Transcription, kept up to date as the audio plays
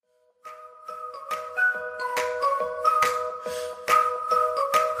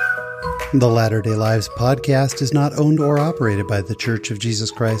The Latter-day Lives podcast is not owned or operated by The Church of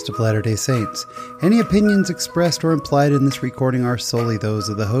Jesus Christ of Latter-day Saints. Any opinions expressed or implied in this recording are solely those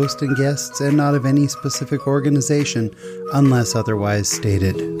of the host and guests and not of any specific organization unless otherwise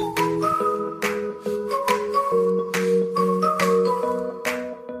stated.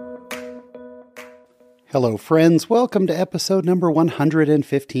 Hello, friends. Welcome to episode number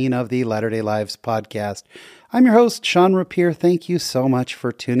 115 of the Latter-day Lives podcast. I'm your host, Sean Rapier. Thank you so much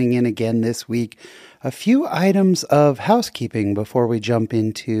for tuning in again this week. A few items of housekeeping before we jump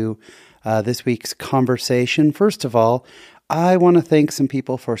into this week's conversation. First of all, I want to thank some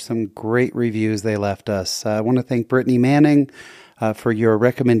people for some great reviews they left us. I want to thank Brittany Manning for your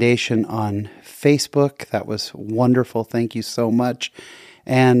recommendation on Facebook. That was wonderful. Thank you so much.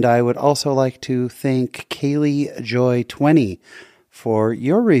 And I would also like to thank Kaylee Joy 20 for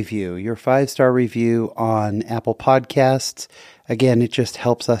your review, your 5-star review on Apple Podcasts. Again, it just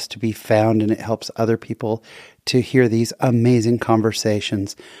helps us to be found and it helps other people to hear these amazing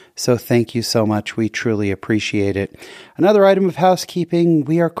conversations. So thank you so much. We truly appreciate it. Another item of housekeeping,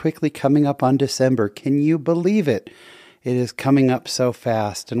 we are quickly coming up on December. Can you believe it? It is coming up so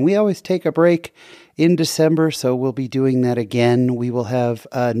fast. And we always take a break in December, so we'll be doing that again. We will have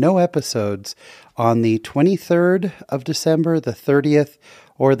no episodes on the 23rd of December, the 30th,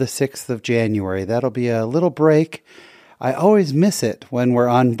 or the 6th of January. That'll be a little break. I always miss it when we're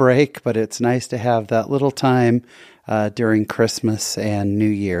on break, but it's nice to have that little time during Christmas and New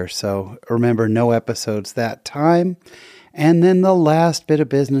Year. So remember, no episodes that time. And then the last bit of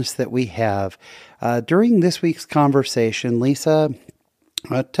business that we have. During this week's conversation, Lisa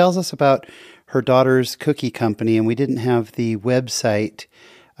tells us about her daughter's cookie company, and we didn't have the website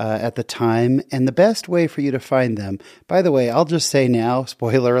at the time. And the best way for you to find them, by the way, I'll just say now,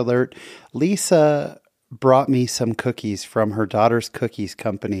 spoiler alert, Lisa brought me some cookies from her daughter's cookies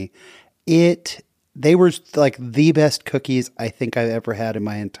company. They were like the best cookies I think I've ever had in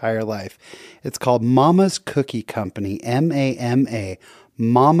my entire life. It's called Mama's Cookie Company, M-A-M-A,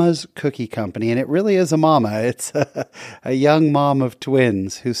 Mama's Cookie Company. And it really is a mama. It's a young mom of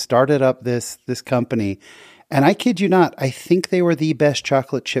twins who started up this company. And I kid you not, I think they were the best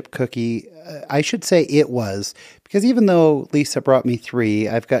chocolate chip cookie. I should say it was, because even though Lisa brought me 3,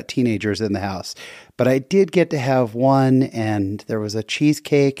 I've got teenagers in the house. But I did get to have one, and there was a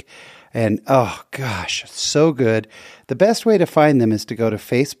cheesecake. And oh gosh, so good. The best way to find them is to go to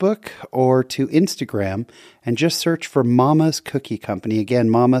Facebook or to Instagram and just search for Mama's Cookie Company. Again,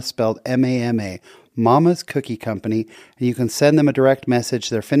 Mama spelled M-A-M-A, Mama's Cookie Company. And you can send them a direct message.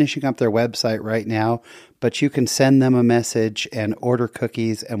 They're finishing up their website right now, but you can send them a message and order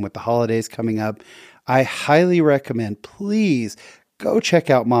cookies. And with the holidays coming up, I highly recommend, please go check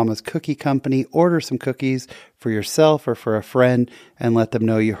out Mama's Cookie Company, order some cookies for yourself or for a friend, and let them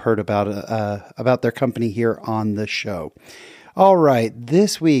know you heard about their company here on the show. All right,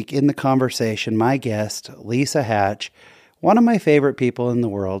 this week in the conversation, my guest, Lisa Hatch, one of my favorite people in the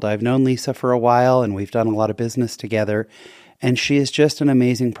world. I've known Lisa for a while, and we've done a lot of business together, and she is just an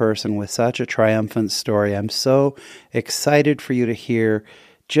amazing person with such a triumphant story. I'm so excited for you to hear.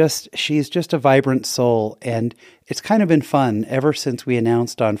 She's just a vibrant soul, and it's kind of been fun ever since we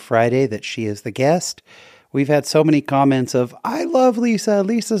announced on Friday that she is the guest. We've had so many comments of, I love Lisa.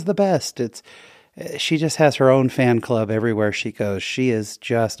 Lisa's the best. She just has her own fan club everywhere she goes. She is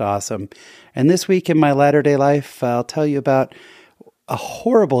just awesome. And this week in my Latter-day Life, I'll tell you about a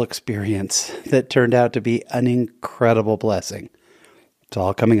horrible experience that turned out to be an incredible blessing. It's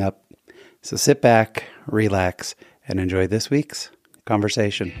all coming up. So sit back, relax, and enjoy this week's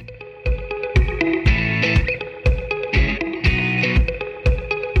conversation.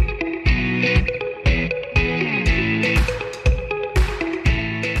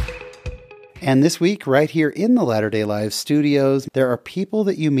 And this week, right here in the Latter-day Lives studios, there are people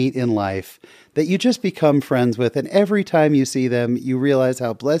that you meet in life that you just become friends with. And every time you see them, you realize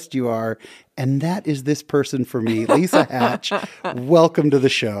how blessed you are. And that is this person for me, Lisa Hatch. Welcome to the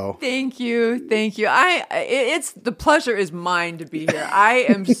show. Thank you. Thank you. The pleasure is mine to be here. I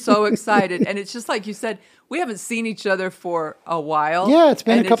am so excited. And it's just like you said, we haven't seen each other for a while. Yeah, it's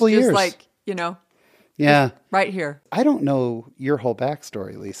been a couple of years. Like, yeah, right here. I don't know your whole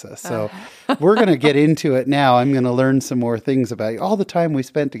backstory, Lisa. So we're going to get into it now. I'm going to learn some more things about you. All the time we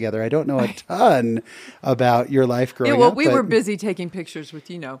spent together, I don't know a ton about your life growing up. Well, we were busy taking pictures with,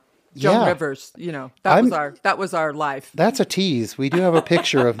 Joan Rivers, that was our life. That's a tease. We do have a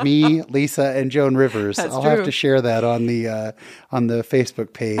picture of me, Lisa, and Joan Rivers. I'll have to share that on the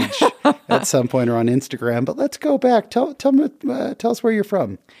Facebook page at some point or on Instagram. But let's go back. Tell us where you're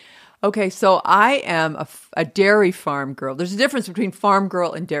from. Okay, so I am a dairy farm girl. There's a difference between farm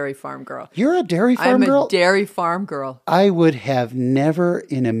girl and dairy farm girm You're a dairy farm girl? I'm a dairy farm girl. I would have never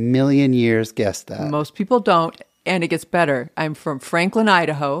in a million years guessed that. Most people don't, and it gets better. I'm from Franklin,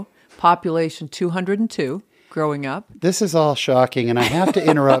 Idaho, population 202. Growing up. This is all shocking, and I have to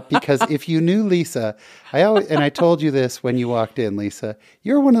interrupt because if you knew Lisa, I told you this when you walked in, Lisa,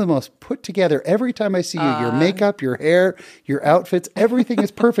 you're one of the most put together. Every time I see you, your makeup, your hair, your outfits, everything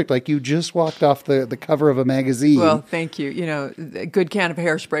is perfect. Like you just walked off the cover of a magazine. Well, thank you. You know, a good can of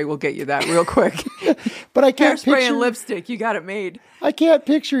hairspray will get you that real quick. But I can't hairspray and lipstick, you got it made. I can't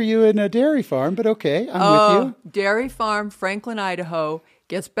picture you in a dairy farm, but okay, I'm with you. Dairy farm, Franklin, Idaho.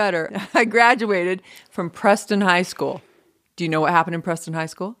 Gets better. I graduated from Preston High School. Do you know what happened in Preston High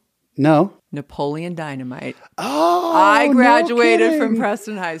School? No. Napoleon Dynamite. Oh, I graduated no from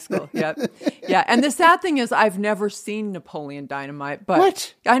Preston High School. Yep. Yeah. And the sad thing is I've never seen Napoleon Dynamite. But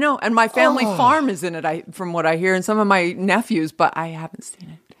what? I know. And my family farm is in it, from what I hear, and some of my nephews, but I haven't seen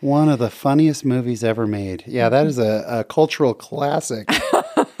it. One of the funniest movies ever made. Yeah, that is a cultural classic.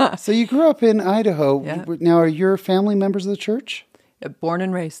 So you grew up in Idaho. Yeah. Now, are your family members of the church? Born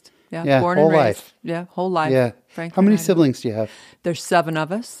and raised. Yeah, born whole and raised. life. Yeah, whole life. Yeah. Franklin, How many Idaho. siblings do you have? There's 7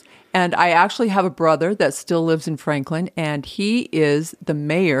 of us. And I actually have a brother that still lives in Franklin, and he is the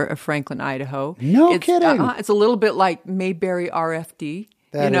mayor of Franklin, Idaho. No kidding. It's a little bit like Mayberry RFD.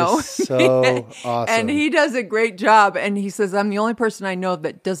 That is so awesome. And he does a great job. And he says, I'm the only person I know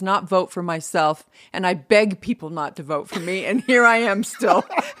that does not vote for myself. And I beg people not to vote for me. And here I am still.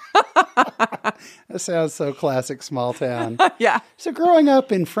 That sounds so classic small town. Yeah. So growing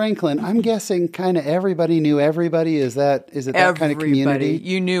up in Franklin, I'm guessing kind of everybody knew everybody. Is it that kind of community?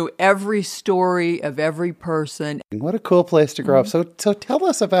 You knew every story of every person. What a cool place to grow up. So tell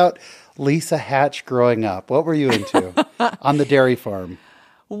us about Lisa Hatch growing up. What were you into on the dairy farm?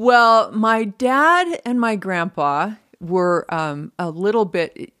 Well, my dad and my grandpa were a little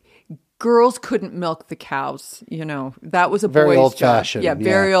bit. Girls couldn't milk the cows. You know, that was a very boy's old job. fashioned. Yeah,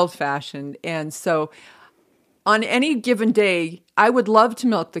 very old fashioned. And so, on any given day, I would love to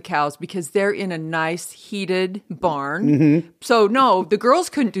milk the cows because they're in a nice heated barn. Mm-hmm. So no, the girls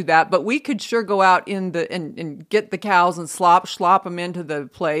couldn't do that, but we could sure go out in and get the cows and slop them into the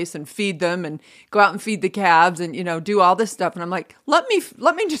place and feed them and go out and feed the calves and do all this stuff. And I'm like, let me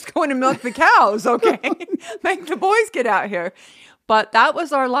just go in and milk the cows, okay? Make the boys get out here. But that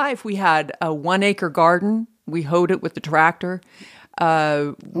was our life. We had a 1-acre garden. We hoed it with the tractor.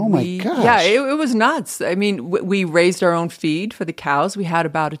 Oh my gosh. Yeah, it was nuts. I mean, we raised our own feed for the cows. We had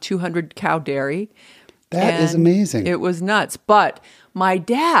about a 200 cow dairy. That is amazing. It was nuts. But my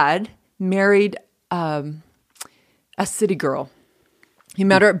dad married a city girl. He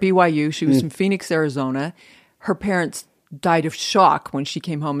met her at BYU. She was from Phoenix, Arizona. Her parents died of shock when she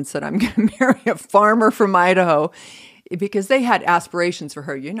came home and said, I'm going to marry a farmer from Idaho. Because they had aspirations for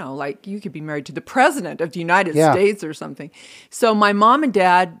her, like you could be married to the president of the United States or something. So my mom and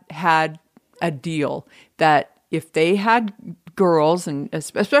dad had a deal that if they had girls, and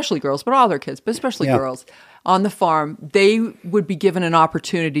especially girls, but all their kids, but especially girls, on the farm, they would be given an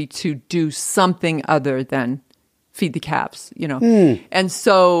opportunity to do something other than feed the calves, And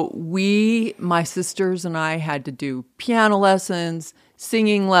so my sisters and I had to do piano lessons,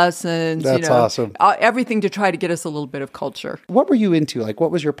 singing lessons. That's awesome. Everything to try to get us a little bit of culture. What were you into? Like,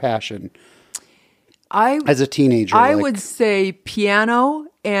 what was your passion as a teenager? I would say piano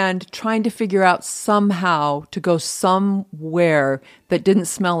and trying to figure out somehow to go somewhere that didn't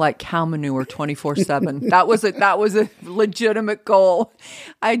smell like cow manure 24/7. That was a legitimate goal.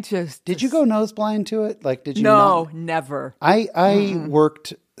 Did you go nose blind to it? Like, did you? No, never. I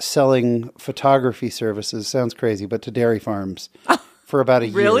worked selling photography services. Sounds crazy, but to dairy farms. For about a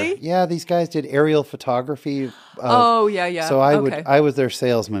year. Really? Yeah, these guys did aerial photography. Yeah. So I was their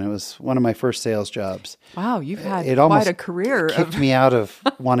salesman. It was one of my first sales jobs. Wow, you've had It quite almost a career. kicked me out of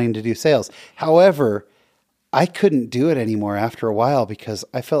wanting to do sales. However, I couldn't do it anymore after a while because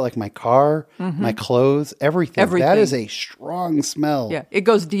I felt like my car, my clothes, everything. That is a strong smell. Yeah, it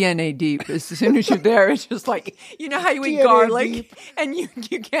goes DNA deep. As soon as you're there, it's just like how you eat DNA garlic deep. and you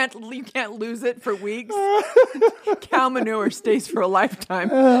can't lose it for weeks. Cow manure stays for a lifetime.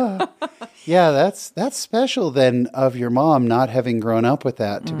 Yeah, that's special then of your mom not having grown up with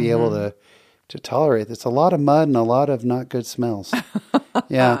that to be able to tolerate. It's a lot of mud and a lot of not good smells.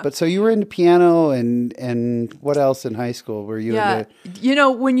 Yeah, but so you were into piano and what else in high school were you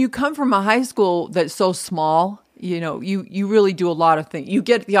into? When you come from a high school that's so small, you really do a lot of things. You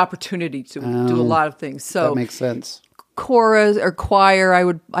get the opportunity to do a lot of things. So that makes sense. Chorus or choir,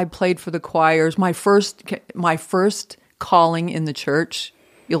 I played for the choirs. My first calling in the church,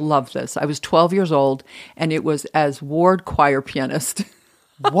 You'll love this. I was 12 years old, and it was as ward choir pianist.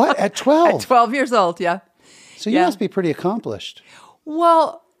 What? At 12? At 12 years old, yeah. So you must be pretty accomplished.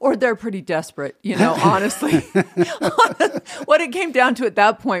 Well, or they're pretty desperate, honestly. What it came down to at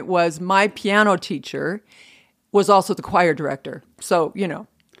that point was my piano teacher was also the choir director. So,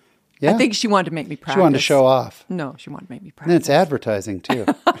 I think she wanted to make me practice. She wanted to show off. No, she wanted to make me practice. And it's advertising, too.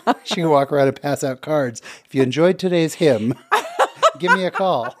 She can walk around and pass out cards. If you enjoyed today's hymn, give me a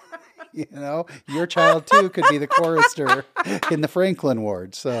call. Your child, too, could be the chorister in the Franklin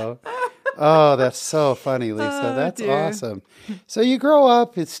ward. So, that's so funny, Lisa. That's awesome. So you grow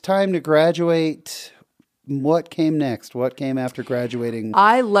up. It's time to graduate. What came next? What came after graduating?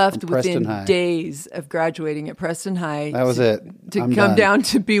 I left Preston within High? days of graduating at Preston High. That was it. To I'm come done. down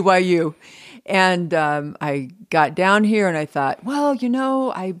to BYU. And I got down here and I thought, well,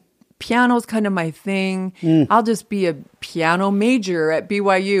 piano's kind of my thing. I'll just be a piano major at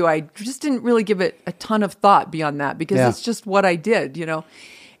BYU. I just didn't really give it a ton of thought beyond that because it's just what I did,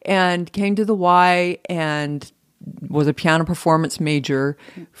 and came to the Y and was a piano performance major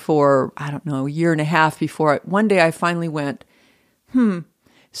for, I don't know, a year and a half before one day I finally went,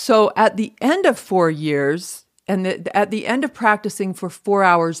 So at the end of 4 years and at the end of practicing for 4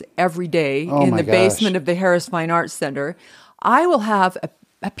 hours every day in the basement of the Harris Fine Arts Center, I will have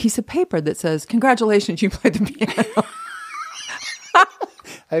a piece of paper that says, congratulations, you played the piano.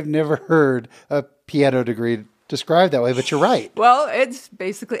 I've never heard a piano degree described that way, but you're right. Well, it's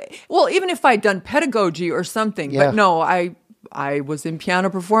basically, even if I'd done pedagogy or something, but no, I was in piano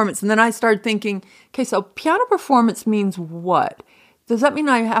performance. And then I started thinking, okay, so piano performance means what? Does that mean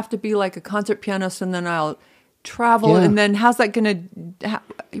I have to be like a concert pianist and then I'll travel? And then how's that going to,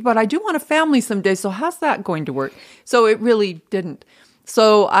 but I do want a family someday. So how's that going to work? So it really didn't.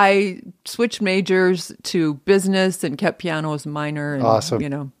 So I switched majors to business and kept piano as a minor. And, awesome.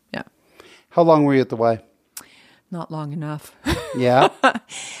 Yeah. How long were you at the Y? Not long enough. Yeah.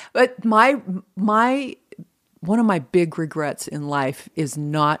 But one of my big regrets in life is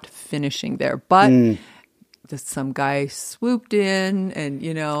not finishing there. But some guy swooped in and,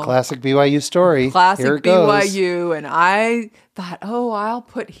 Classic BYU story. Classic Here it goes. BYU. And I thought, I'll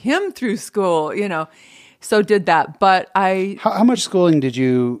put him through school, So did that. But How much schooling did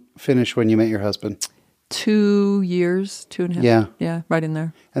you finish when you met your husband? 2 years, 2.5. Yeah. Yeah, right in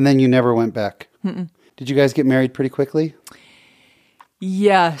there. And then you never went back? Mm-mm. Did you guys get married pretty quickly?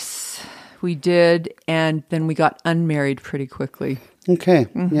 Yes, we did. And then we got unmarried pretty quickly. Okay.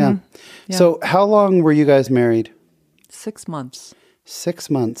 Mm-hmm. Yeah. So how long were you guys married? 6 months. 6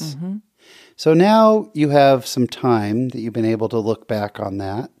 months. Mm-hmm. So now you have some time that you've been able to look back on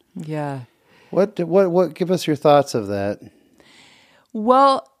that. Yeah. What give us your thoughts of that?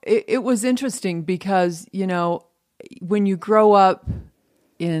 Well, it was interesting because, when you grow up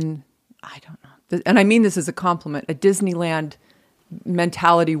in, I don't know, and I mean this as a compliment, a Disneyland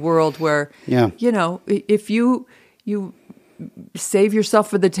mentality world where, if you save yourself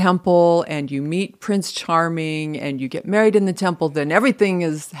for the temple and you meet Prince Charming and you get married in the temple, then everything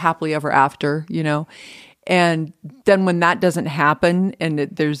is happily ever after, And then when that doesn't happen and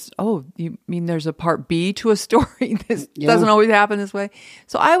there's a part B to a story? This doesn't always happen this way.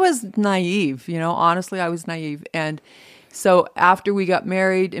 So I was naive, honestly, I was naive. And so after we got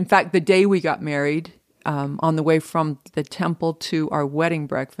married, in fact, the day we got married, on the way from the temple to our wedding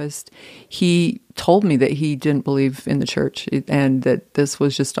breakfast, he told me that he didn't believe in the church and that this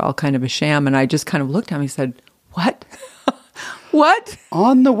was just all kind of a sham. And I just kind of looked at him and said, what? What?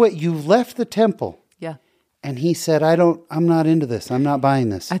 On the way, you left the temple. Yeah. And he said, I'm not into this. I'm not buying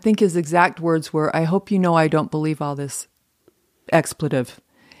this. I think his exact words were, I hope you know I don't believe all this expletive.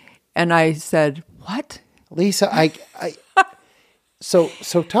 And I said, what? Lisa, So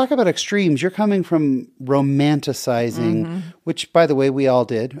talk about extremes. You're coming from romanticizing, which, by the way, we all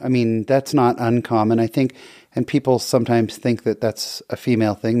did. I mean, that's not uncommon, I think. And people sometimes think that that's a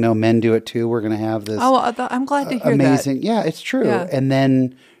female thing. No, men do it too. We're going to have this. Oh, I'm glad to hear amazing. that. Yeah, it's true. Yeah. And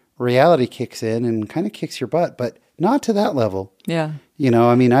then reality kicks in and kind of kicks your butt, but not to that level. Yeah.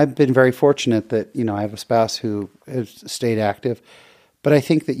 I mean, I've been very fortunate that, I have a spouse who has stayed active. But I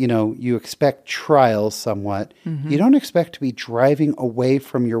think that, you expect trials somewhat. You don't expect to be driving away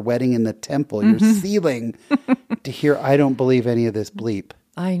from your wedding in the temple, your ceiling, to hear, I don't believe any of this bleep.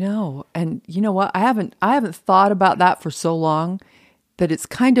 I know. And you know what? I haven't thought about that for so long that it's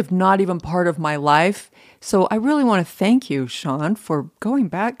kind of not even part of my life. So I really want to thank you, Sean, for going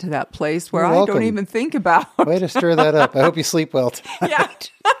back to that place where I don't even think about. Way to stir that up. I hope you sleep well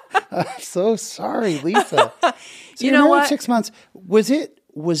tonight. Yeah. I'm so sorry, Lisa. So you know what? 6 months. Was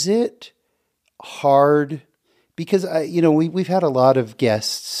it hard? because we've had a lot of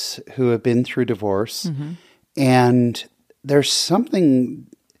guests who have been through divorce, and there's something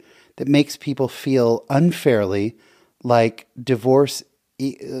that makes people feel unfairly like divorce,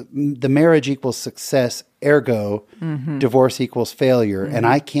 the marriage equals success, ergo divorce equals failure. And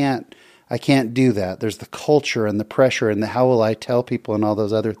I can't do that. There's the culture and the pressure and the how will I tell people and all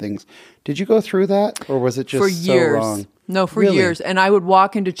those other things. Did you go through that, or was it just for years? So wrong? No, for Really? years. And I would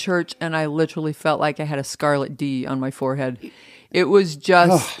walk into church and I literally felt like I had a scarlet D on my forehead. It was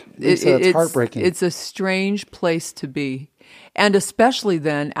just, it's heartbreaking. It's a strange place to be. And especially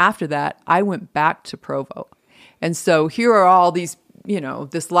then, after that, I went back to Provo. And so here are all these,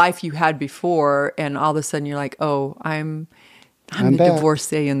 this life you had before, and all of a sudden you're like, oh, I'm the back.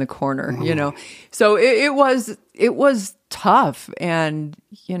 Divorcee in the corner, So it was tough, and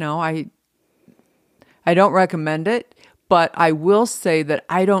I don't recommend it, but I will say that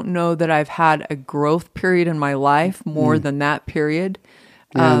I don't know that I've had a growth period in my life more than that period.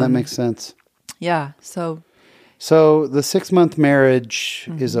 Yeah, that makes sense. Yeah, so the 6-month marriage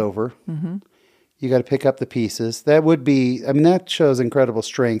is over. You got to pick up the pieces. That would be, that shows incredible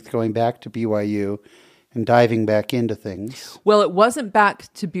strength going back to BYU and diving back into things. Well, it wasn't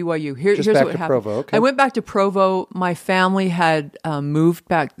back to BYU. Here's back what to happened. Provo, okay. I went back to Provo. My family had moved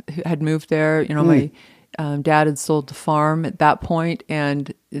there. My dad had sold the farm at that point,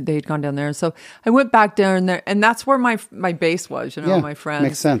 and they'd gone down there. So I went back down there, and that's where my base was. My friends.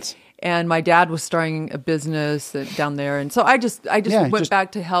 Makes sense. And my dad was starting a business down there, and so I just went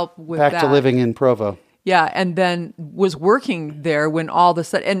back to help with that. Back to living in Provo. Yeah, and then was working there when all of a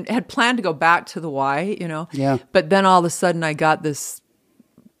sudden, and had planned to go back to the Y, Yeah. But then all of a sudden I got this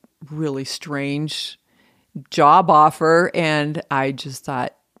really strange job offer, and I just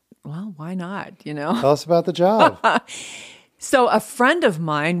thought, well, why not, Tell us about the job. So a friend of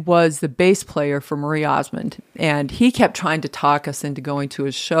mine was the bass player for Marie Osmond, and he kept trying to talk us into going to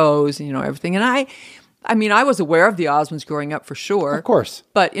his shows, everything. And I was aware of the Osmonds growing up for sure. Of course.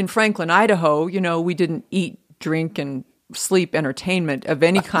 But in Franklin, Idaho, we didn't eat, drink, and sleep entertainment of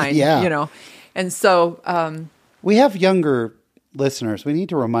any kind, Yeah. And so... we have younger listeners. We need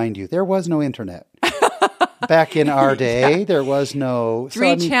to remind you, there was no internet. Back in our day, there was no...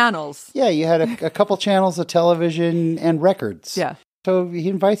 Three channels. Yeah, you had a couple channels of television and records. Yeah. So he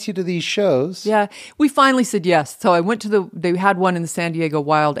invites you to these shows. Yeah. We finally said yes. So I went to they had one in the San Diego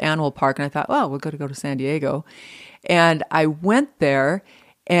Wild Animal Park, and I thought, well, we're going to go to San Diego. And I went there,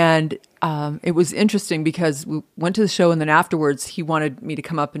 and it was interesting because we went to the show, and then afterwards he wanted me to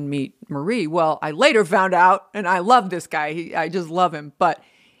come up and meet Marie. Well, I later found out, and I love this guy. I just love him. But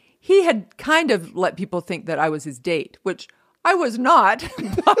he had kind of let people think that I was his date, which I was not,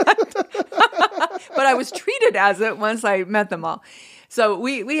 but I was treated as it once I met them all. So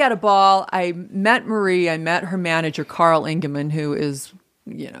we had a ball. I met Marie. I met her manager, Carl Ingeman, who is,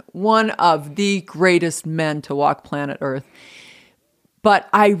 one of the greatest men to walk planet Earth. But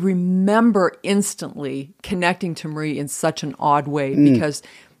I remember instantly connecting to Marie in such an odd way because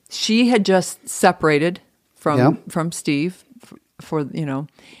she had just separated from Steve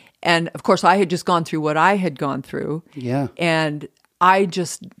and of course I had just gone through what I had gone through. Yeah. And I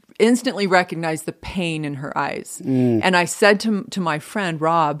just instantly recognized the pain in her eyes. And I said to my friend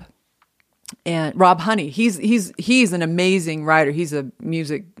Rob Honey, he's an amazing writer. He's a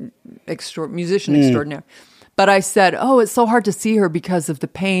musician extraordinaire. But I said, oh, it's so hard to see her because of the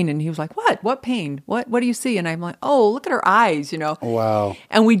pain. And he was like, what pain? What do you see? And I'm like, oh, look at her eyes, Wow.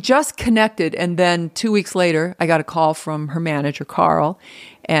 And we just connected. And then 2 weeks later, I got a call from her manager, Carl.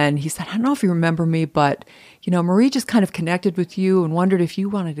 And he said, I don't know if you remember me, but, Marie just kind of connected with you and wondered if you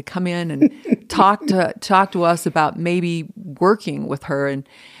wanted to come in and talk to us about maybe working with her. And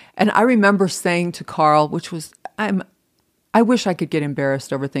I remember saying to Carl, which was, I wish I could get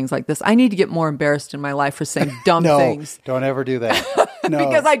embarrassed over things like this. I need to get more embarrassed in my life for saying dumb things. No, don't ever do that. No.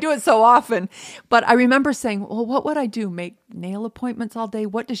 Because I do it so often. But I remember saying, well, what would I do? Make nail appointments all day?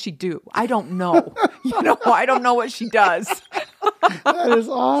 What does she do? I don't know. I don't know what she does. That is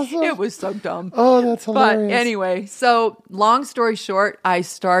awesome. It was so dumb. Oh, that's hilarious. But anyway, so long story short, I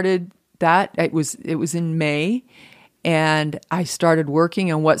started that. It was in May. And I started working,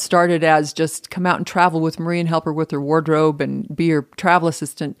 and what started as just come out and travel with Marie and help her with her wardrobe and be her travel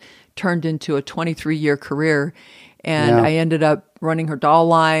assistant turned into a 23-year career. And I ended up running her doll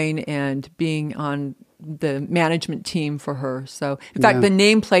line and being on the management team for her. So, in fact, the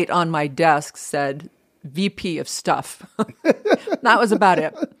nameplate on my desk said VP of Stuff. That was about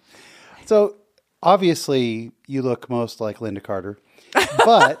it. So, obviously, you look most like Linda Carter,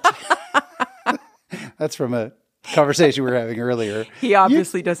 but that's from a conversation we were having earlier. He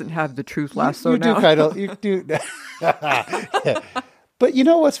obviously doesn't have the truth lasso You now. do kind of, you do. But you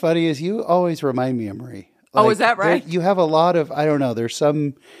know what's funny is you always remind me of Marie. Oh, is that right? You have a lot of, I don't know, there's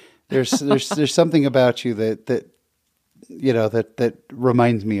something about you that you know, that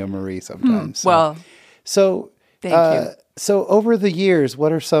reminds me of Marie sometimes. So. Well, So, thank you. So over the years,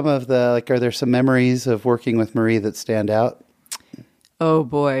 what are some of the, are there some memories of working with Marie that stand out? Oh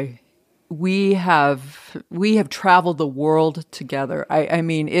boy. We have traveled the world together. I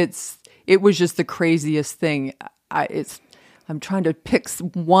mean, it was just the craziest thing. I'm trying to pick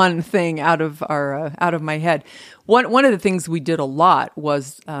one thing out of my head. One of the things we did a lot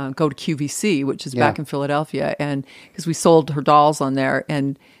was go to QVC, which is back in Philadelphia, and because we sold her dolls on there,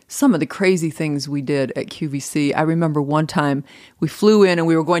 and some of the crazy things we did at QVC. I remember one time we flew in and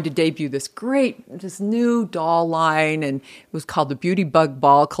we were going to debut this new doll line, and it was called the Beauty Bug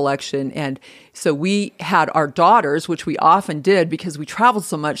Ball Collection. And so we had our daughters, which we often did because we traveled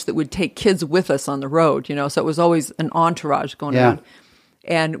so much that we'd take kids with us on the road, you know, so it was always an entourage going around.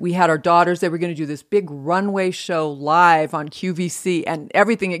 And we had our daughters, they were going to do this big runway show live on QVC, and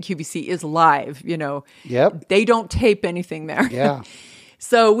everything at QVC is live, you know. Yep. They don't tape anything there. Yeah.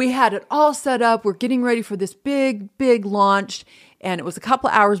 So we had it all set up. We're getting ready for this big, big launch. And it was a couple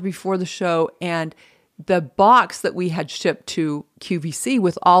of hours before the show. And the box that we had shipped to QVC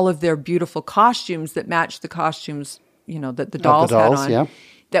with all of their beautiful costumes that matched the costumes, you know, that the dolls had on,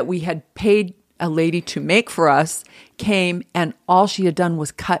 that we had paid a lady to make for us, came, and all she had done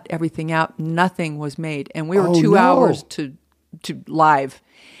was cut everything out. Nothing was made. And we were 2 hours to live.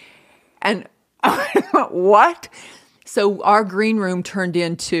 And what? So our green room turned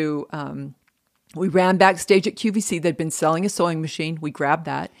into, we ran backstage at QVC. They'd been selling a sewing machine. We grabbed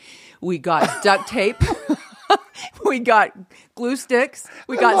that. We got duct tape. We got glue sticks.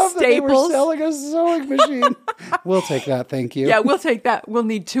 We got staples. They were selling a sewing machine. We'll take that. Thank you. Yeah, we'll take that. We'll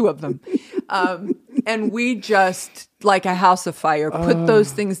need 2 of them. And we just, like a house of fire, put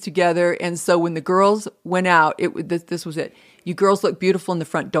those things together. And so when the girls went out, this was it. You girls look beautiful in the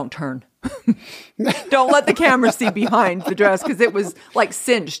front. Don't turn. Don't let the camera see behind the dress, because it was like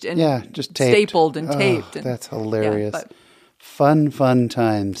cinched and just taped. Stapled and taped. And, that's hilarious. Fun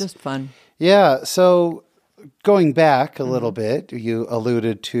times. Just fun. Yeah. So going back a little bit, you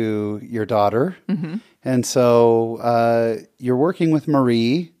alluded to your daughter. Mm-hmm. And so you're working with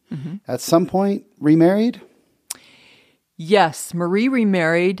Marie. Mm-hmm. At some point, remarried? Yes. Marie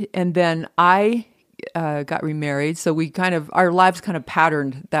remarried, and then I got remarried. So our lives kind of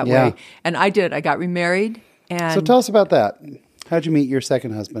patterned that way. And I got remarried. And so tell us about that. How'd you meet your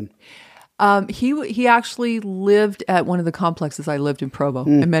second husband? He actually lived at one of the complexes I lived in Provo.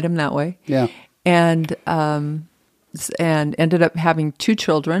 I met him that way. Yeah. And ended up having 2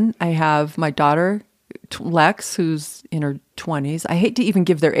 children. I have my daughter, Lex, who's in her 20s. I hate to even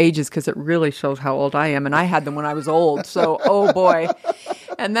give their ages because it really shows how old I am. And I had them when I was old. So, oh boy.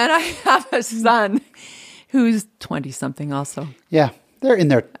 And then I have a son who's 20-something also. Yeah. They're in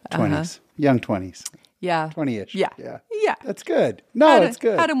their 20s, young 20s. Yeah. 20-ish. Yeah. That's good. No, it's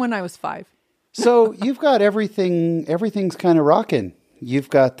good. Had him when I was 5. So you've got everything's kind of rocking.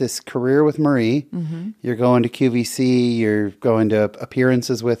 You've got this career with Marie. Mm-hmm. You're going to QVC. You're going to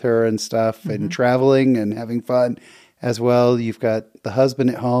appearances with her and stuff, and traveling and having fun as well. You've got the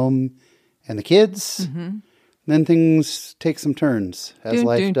husband at home and the kids. Mm-hmm. Then things take some turns, as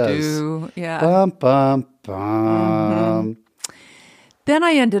life does. Yeah. Bum, bum, bum. Mm-hmm. Then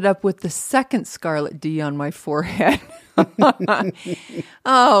I ended up with the second scarlet D on my forehead.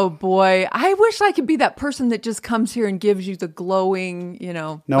 Oh, boy. I wish I could be that person that just comes here and gives you the glowing, you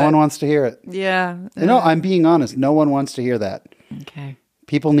know. No one wants to hear it. Yeah. No, I'm being honest. No one wants to hear that. Okay.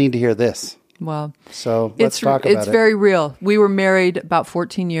 People need to hear this. Well, so let's talk about it. It's very real. We were married about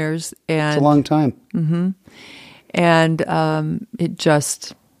 14 years. And, it's a long time. Mm-hmm. And it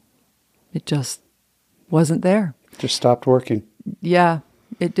just wasn't there. Just stopped working. Yeah,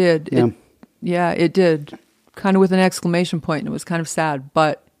 it did. Yeah. It did. Kind of with an exclamation point, and it was kind of sad.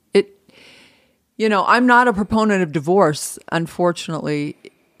 But I'm not a proponent of divorce, unfortunately.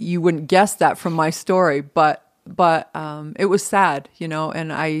 You wouldn't guess that from my story, but it was sad,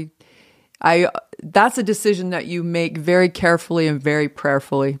 and I that's a decision that you make very carefully and very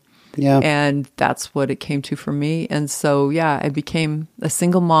prayerfully. Yeah. And that's what it came to for me. And so, I became a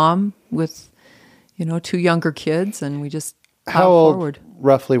single mom with, 2 younger kids, and we just How old forward.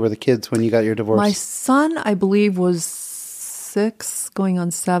 Roughly were the kids when you got your divorce? My son, I believe, was 6, going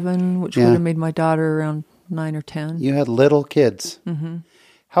on 7, which would have made my daughter around 9 or 10. You had little kids. Mm-hmm.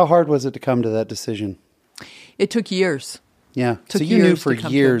 How hard was it to come to that decision? It took years. Yeah. So you knew for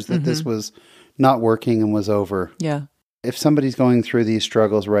years that this was not working and was over. Yeah. If somebody's going through these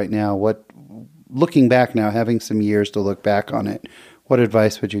struggles right now, looking back now, having some years to look back on it, what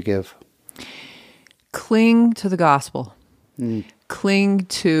advice would you give? Cling to the gospel. Cling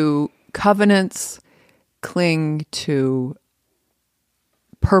to covenants. Cling to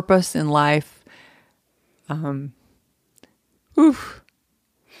purpose in life.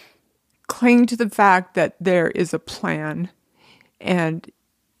 Cling to the fact that there is a plan, and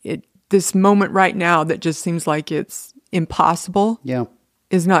this moment right now that just seems like it's impossible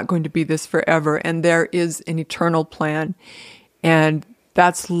is not going to be this forever, and there is an eternal plan, and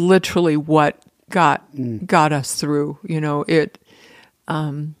that's literally what got us through.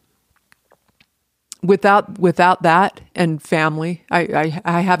 Without that and family, I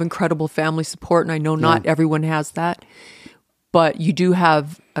have incredible family support, and I know not everyone has that, but you do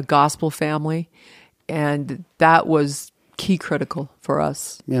have a gospel family, and that was key critical for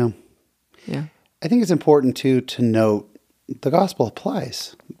us. Yeah. Yeah. I think it's important too to note the gospel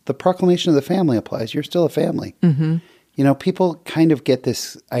applies. The proclamation of the family applies. You're still a family. Mm-hmm. People kind of get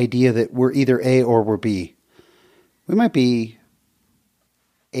this idea that we're either A or we're B. We might be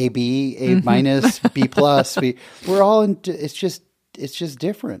AB, A minus, B plus. We're all in. It's just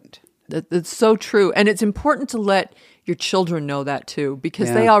different. That's so true, and it's important to let your children know that too, because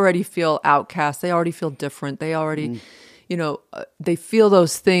they already feel outcast. They already feel different. They already, they feel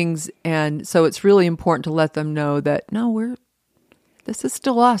those things, and so it's really important to let them know that no, this is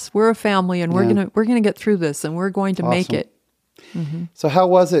still us. We're a family, and we're gonna get through this, and we're going to make it. Mm-hmm. So, how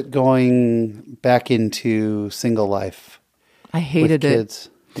was it going back into single life? I hated with kids?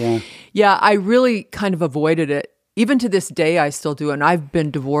 it. Yeah, I really kind of avoided it. Even to this day, I still do, and I've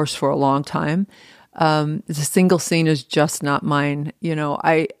been divorced for a long time. The single scene is just not mine.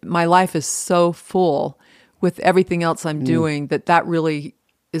 My life is so full with everything else I'm doing that really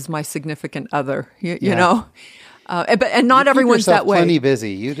is my significant other. You know, and not everyone's that way. Plenty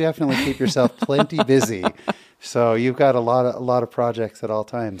busy. You definitely keep yourself plenty busy. So you've got a lot of projects at all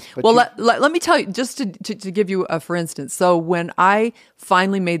times. But let me tell you, just to give you a for instance. So when I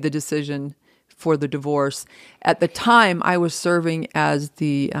finally made the decision for the divorce, at the time I was serving as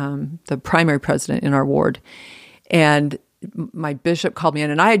the primary president in our ward, and my bishop called me in,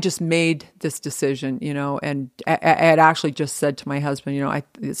 and I had just made this decision, and I had actually just said to my husband,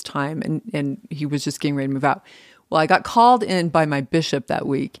 it's time, and he was just getting ready to move out. Well, I got called in by my bishop that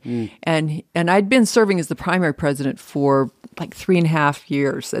week, and I'd been serving as the primary president for like 3.5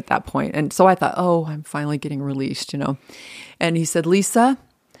 years at that point. And so I thought, oh, I'm finally getting released, And he said, Lisa,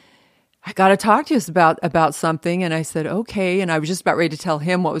 I got to talk to you about something. And I said, okay. And I was just about ready to tell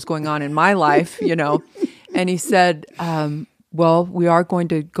him what was going on in my life, And he said, well, we are going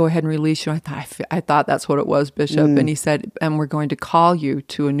to go ahead and release you. I thought that's what it was, Bishop. And he said, and we're going to call you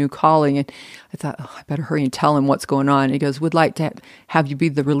to a new calling. And I thought, I better hurry and tell him what's going on. And he goes, we'd like to have you be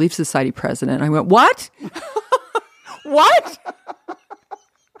the Relief Society president. And I went, what? What?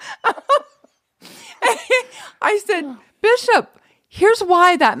 I said, Bishop, here's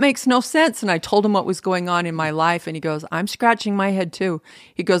why that makes no sense. And I told him what was going on in my life. And he goes, I'm scratching my head too.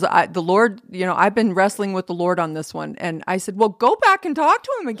 He goes, the Lord, I've been wrestling with the Lord on this one. And I said, well, go back and talk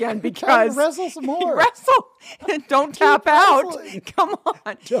to him again, because wrestle some more. Wrestle. Don't tap out. Come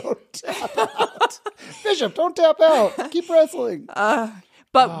on. Don't tap out. Bishop, don't tap out. Keep wrestling.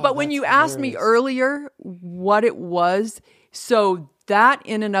 But when you asked me earlier what it was, so that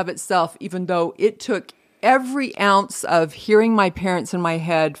in and of itself, even though it took every ounce of hearing my parents in my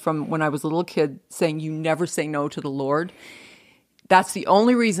head from when I was a little kid saying, you never say no to the Lord, that's the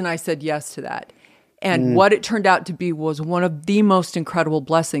only reason I said yes to that. And what it turned out to be was one of the most incredible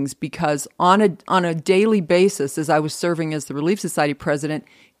blessings, because on a daily basis, as I was serving as the Relief Society president,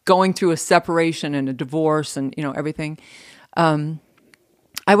 going through a separation and a divorce and, everything,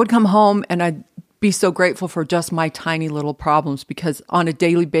 I would come home and I'd be so grateful for just my tiny little problems, because on a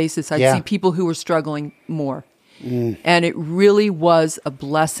daily basis, I'd see people who were struggling more. And it really was a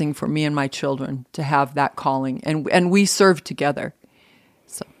blessing for me and my children to have that calling. And we served together.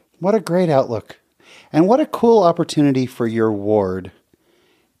 So what a great outlook. And what a cool opportunity for your ward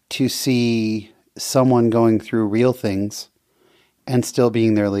to see someone going through real things and still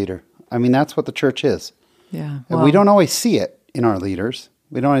being their leader. I mean, that's what the church is. Yeah. And we don't always see it in our leaders.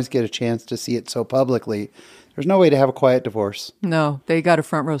 We don't always get a chance to see it so publicly. There's no way to have a quiet divorce. No, they got a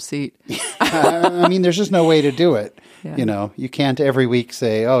front row seat. I mean, there's just no way to do it. Yeah. You can't every week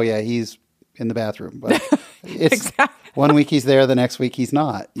say, oh, yeah, he's in the bathroom. But it's exactly. One week he's there, the next week he's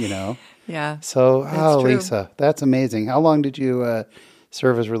not, Yeah. So, true. Lisa, that's amazing. How long did you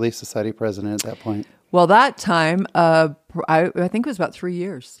serve as Relief Society president at that point? Well, that time, I think it was about 3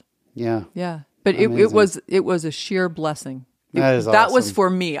 years. Yeah. But it was a sheer blessing. That is That was awesome. for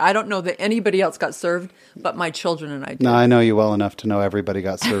me. I don't know that anybody else got served, but my children and I did. No, I know you well enough to know everybody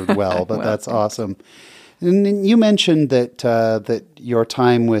got served well, but that's awesome. And then you mentioned that your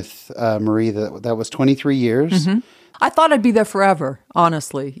time with Marie, that was 23 years. Mm-hmm. I thought I'd be there forever,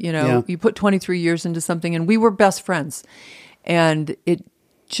 honestly. You put 23 years into something, and we were best friends. And it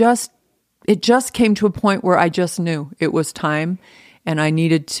just came to a point where I just knew it was time, and I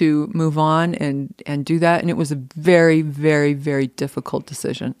needed to move on and do that. And it was a very, very, very difficult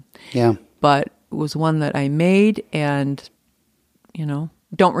decision. Yeah. But it was one that I made and,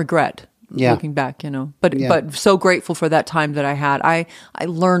 don't regret looking back, But so grateful for that time that I had. I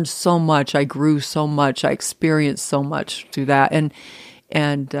learned so much. I grew so much. I experienced so much through that.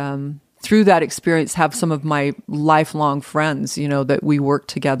 And through that experience, have some of my lifelong friends, that we worked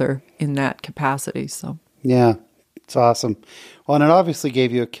together in that capacity. So Yeah, it's awesome. Well, and it obviously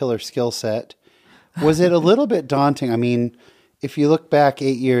gave you a killer skill set. Was it a little bit daunting? I mean, if you look back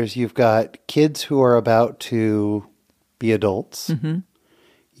 8 years, you've got kids who are about to be adults. Mm-hmm.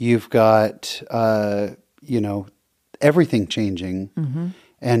 You've got, everything changing. Mm-hmm.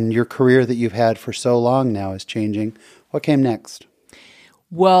 And your career that you've had for so long now is changing. What came next?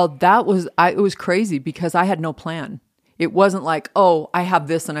 Well, it was crazy because I had no plan. It wasn't like, oh, I have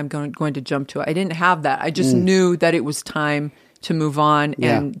this and I'm going to jump to it. I didn't have that. I just knew that it was time to move on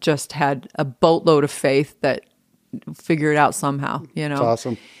and just had a boatload of faith that figure it out somehow, It's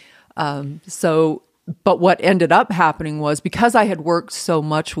awesome. But what ended up happening was because I had worked so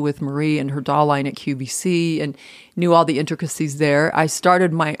much with Marie and her doll line at QVC and knew all the intricacies there, I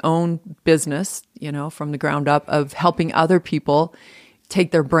started my own business, from the ground up of helping other people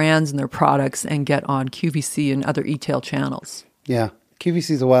take their brands and their products and get on QVC and other e-tail channels. Yeah.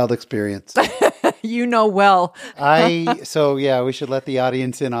 QVC is a wild experience. You know well. We should let the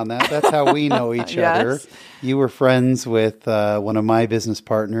audience in on that. That's how we know each other. Yes. You were friends with one of my business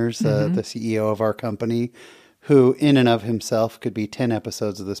partners, the CEO of our company, who in and of himself could be 10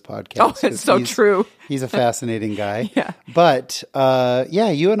 episodes of this podcast. Oh, it's so true. He's a fascinating guy. Yeah. But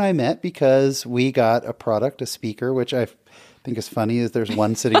you and I met because we got a product, a speaker, which I think is funny is there's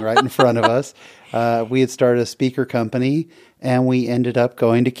one sitting right in front of us. We had started a speaker company and we ended up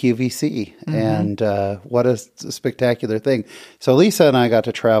going to QVC. Mm-hmm. And what a spectacular thing. So Lisa and I got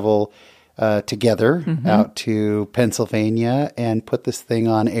to travel together out to Pennsylvania and put this thing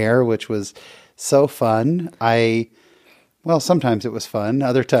on air, which was so fun. Sometimes it was fun.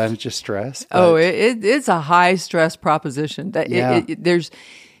 Other times just stress. It's a high stress proposition. There's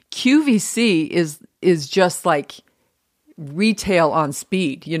QVC is just like retail on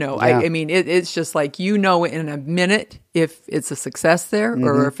speed. I mean, it's just like, in a minute if it's a success there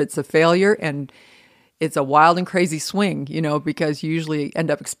or if it's a failure, and it's a wild and crazy swing, because you usually end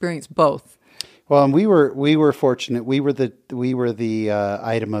up experiencing both. Well, and we were fortunate. We were the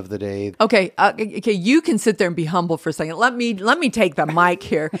item of the day. Okay. You can sit there and be humble for a second. Let me take the mic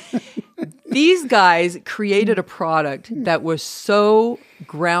here. These guys created a product that was so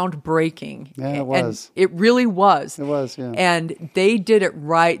groundbreaking. Yeah, it was. And it really was. It was, yeah. And they did it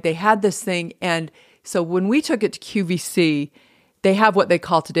right. They had this thing. And so when we took it to QVC, they have what they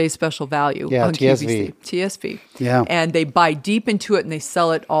call today's special value on TSV. QVC. TSV. Yeah. And they buy deep into it and they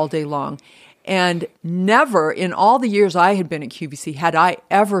sell it all day long. And never in all the years I had been at QVC had I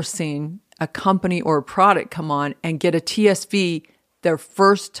ever seen a company or a product come on and get a TSV their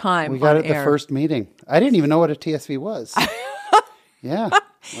first time on air. We got it the first meeting. I didn't even know what a TSV was. Yeah.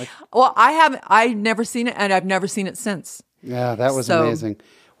 Well, I've never seen it, and I've never seen it since. Yeah, that was amazing.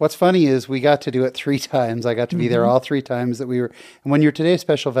 What's funny is we got to do it 3 times. I got to be there all 3 times that we were. And when you're today's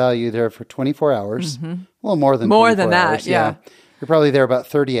special value, you're there for 24 hours. Well, more than 24 that, yeah. You're probably there about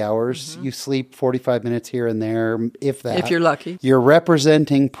 30 hours. You sleep 45 minutes here and there, if that. If you're lucky. You're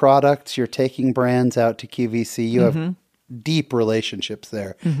representing products. You're taking brands out to QVC. You have deep relationships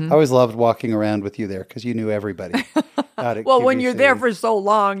there. I always loved walking around with you there because you knew everybody out at Well, QVC. when you're there for so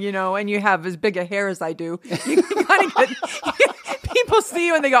long, and you have as big a hair as I do, you kind of get... People see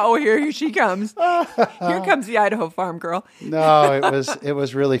you and they go, "Oh, here she comes! Here comes the Idaho farm girl." No, it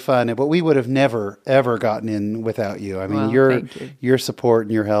was really fun, but we would have never ever gotten in without you. I mean, your support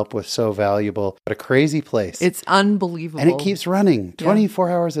and your help was so valuable. What a crazy place! It's unbelievable, and it keeps running 24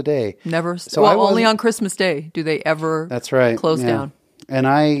 hours a day. Never. So only on Christmas Day do they ever. That's right. Close down. And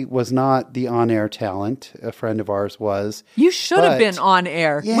I was not the on-air talent. A friend of ours was. You should have been on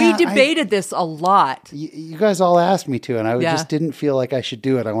air. Yeah, we debated this a lot. You guys all asked me to, and I just didn't feel like I should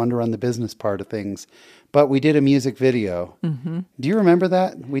do it. I wanted to run the business part of things. But we did a music video. Do you remember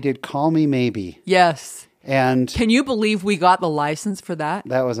that? We did Call Me Maybe. Yes. And Can you believe we got the license for that?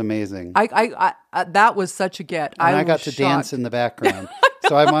 that was amazing. I that was such a get. And I got was to shocked. dance in the background.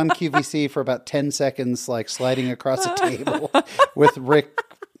 So I'm on QVC for about 10 seconds, like sliding across a table with Rick.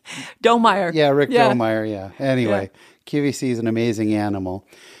 Domeyer. Yeah, Rick Domeyer. Yeah. Anyway, QVC is an amazing animal.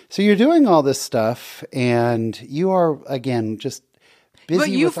 So you're doing all this stuff, and you are, again, just busy But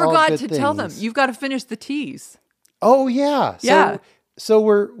you with all forgot good to tell them. things. You've got to finish the teas. Oh, yeah. Yeah. So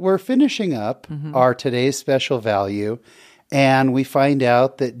we're finishing up our today's special value, and we find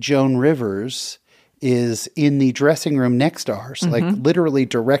out that Joan Rivers is in the dressing room next to ours, like literally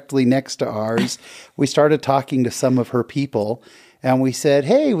directly next to ours. We started talking to some of her people, and we said,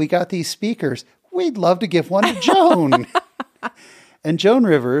 hey, we got these speakers. We'd love to give one to Joan. And Joan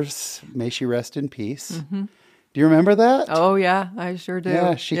Rivers, may she rest in peace. Do you remember that? Oh, yeah, I sure do.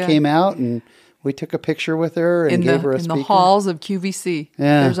 Yeah, she came out, and we took a picture with her and gave her a speaker. In the halls of QVC.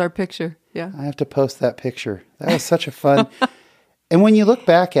 Yeah. There's our picture. Yeah. I have to post that picture. That was such a fun. And when you look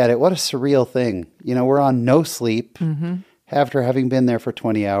back at it, what a surreal thing. You know, we're on no sleep after having been there for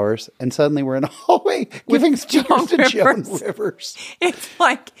 20 hours, and suddenly we're in a hallway giving speakers to Joan Rivers. It's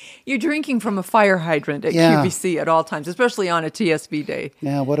like you're drinking from a fire hydrant at QVC at all times, especially on a TSV day.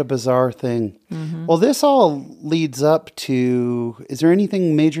 Yeah, what a bizarre thing. Well, this all leads up to, is there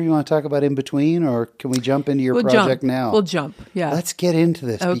anything major you want to talk about in between, or can we jump into your project now? We'll jump, yeah. Let's get into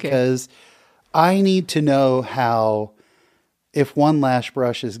this Okay. because I need to know how, if one lash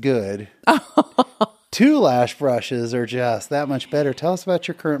brush is good, two lash brushes are just that much better. Tell us about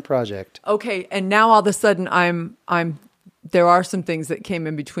your current project. Okay, and now all of a sudden I'm there are some things that came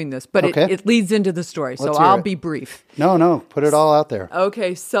in between this, but Okay. it leads into the story, so Let's hear I'll it. be brief. No, put it all out there.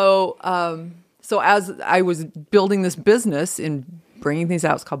 Okay, so as I was building this business and bringing things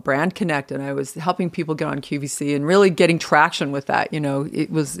out, it's called Brand Connect, and I was helping people get on QVC and really getting traction with that. You know,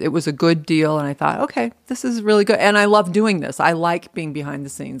 it was a good deal, and I thought, okay, this is really good, and I love doing this. I like being behind the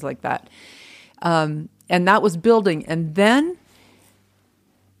scenes like that, and that was building, and then,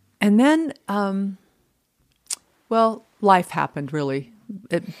 well, life happened really.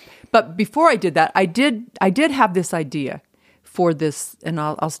 But before I did that, I did have this idea for this, and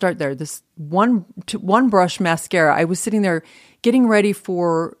I'll start there. This one brush mascara. I was sitting there getting ready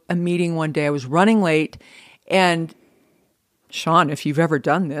for a meeting one day. I was running late, and Sean, if you've ever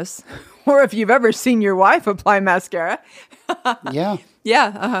done this, or if you've ever seen your wife apply mascara, Yeah.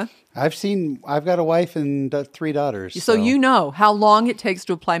 yeah, I've got a wife and 3 daughters. So you know how long it takes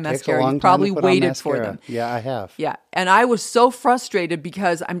to apply Takes a mascara. long You time probably to put on waited for mascara. them. Yeah, I have. Yeah. And I was so frustrated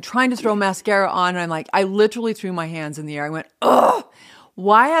because I'm trying to throw mascara on, and I'm like, I literally threw my hands in the air. I went, ugh,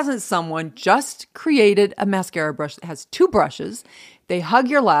 why hasn't someone just created a mascara brush that has 2 brushes? They hug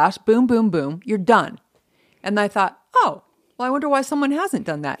your lash, boom, boom, boom, you're done. And I thought, oh, well, I wonder why someone hasn't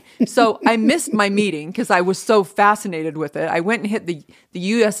done that. So I missed my meeting because I was so fascinated with it. I went and hit the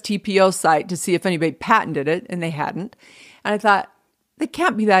USTPO site to see if anybody patented it, and they hadn't. And I thought, it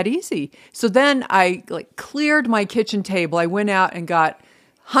can't be that easy. So then I cleared my kitchen table. I went out and got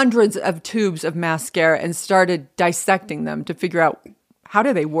hundreds of tubes of mascara and started dissecting them to figure out, how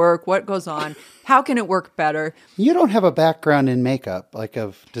do they work? What goes on? How can it work better? You don't have a background in makeup, like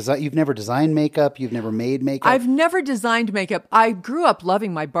of design. You've never designed makeup. You've never made makeup. I've never designed makeup. I grew up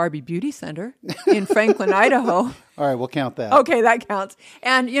loving my Barbie Beauty Center in Franklin, Idaho. All right, we'll count that. Okay, that counts.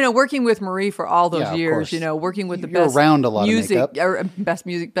 And, working with Marie for all those Yeah, of years, course. Working with the You're best around a lot of music, makeup. or best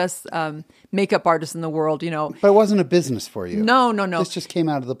makeup artists in the world, But it wasn't a business for you. No. This just came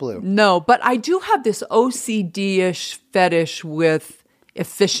out of the blue. No, but I do have this OCD-ish fetish with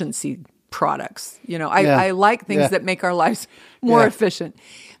efficiency products. I like things that make our lives more efficient.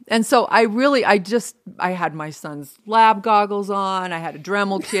 And so I had my son's lab goggles on. I had a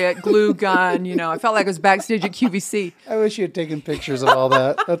Dremel kit, glue gun. I felt like I was backstage at QVC. I wish you had taken pictures of all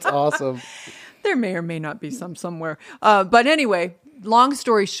that. That's awesome. There may or may not be some somewhere. But anyway, long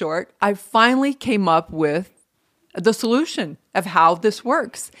story short, I finally came up with the solution of how this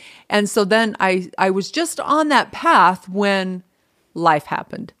works. And so then I was just on that path when life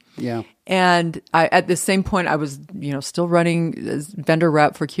happened. Yeah. And at the same point, I was, still running as vendor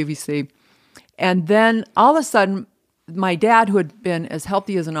rep for QVC. And then all of a sudden, my dad, who had been as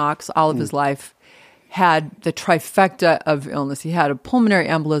healthy as an ox all of his life, had the trifecta of illness. He had a pulmonary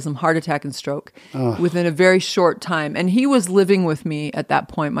embolism, heart attack, and stroke within a very short time. And he was living with me at that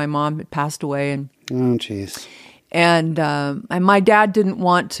point. My mom had passed away. Oh, jeez. And my dad didn't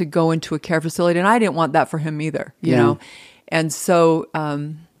want to go into a care facility, and I didn't want that for him either, you know. And so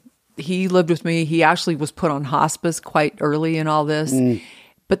he lived with me. He actually was put on hospice quite early in all this.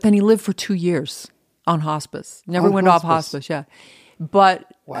 But then he lived for 2 years on hospice. Never went off hospice, yeah.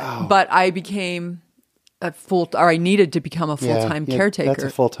 But Wow. but I became I needed to become a full-time caretaker. That's a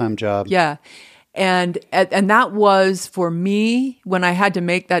full-time job. Yeah. And that was for me when I had to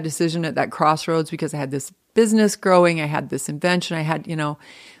make that decision at that crossroads, because I had this business growing, I had this invention, I had,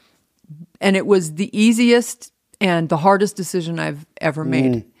 and it was the easiest and the hardest decision I've ever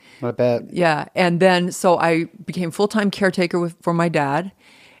made. I bet. Yeah. And then, so I became full-time caretaker for my dad.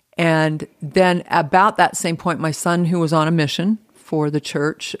 And then about that same point, my son, who was on a mission for the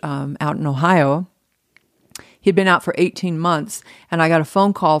church out in Ohio, he'd been out for 18 months, and I got a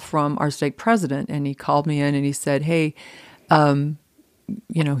phone call from our stake president, and he called me in and he said, hey,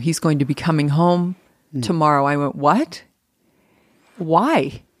 he's going to be coming home tomorrow. I went, what?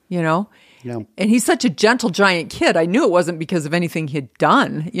 Why? Yeah. And he's such a gentle giant kid. I knew it wasn't because of anything he'd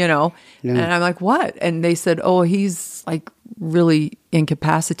done, And I'm like, what? And they said, oh, he's like really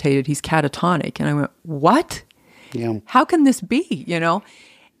incapacitated. He's catatonic. And I went, what? Yeah. How can this be?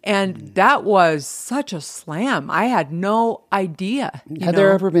 And that was such a slam. I had no idea. Had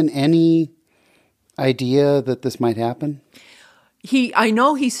there ever been any idea that this might happen? I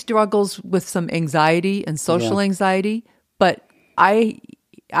know he struggles with some anxiety and social anxiety, but I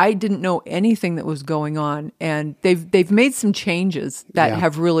didn't know anything that was going on, and they've made some changes that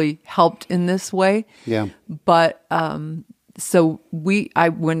have really helped in this way. Yeah. But so I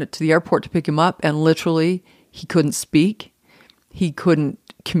went to the airport to pick him up, and literally he couldn't speak, he couldn't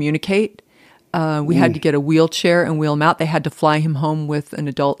communicate. We had to get a wheelchair and wheel him out. They had to fly him home with an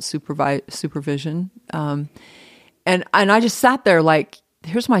adult supervision. And I just sat there like,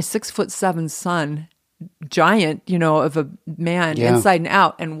 here's my 6'7" son, giant, of a man inside and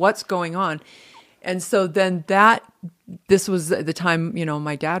out, and what's going on? And so then this was at the time,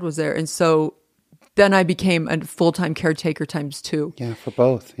 my dad was there. And so then I became a full-time caretaker times 2. Yeah, for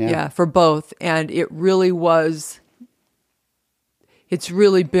both. Yeah, for both. And it's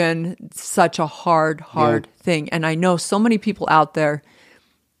really been such a hard thing. And I know so many people out there,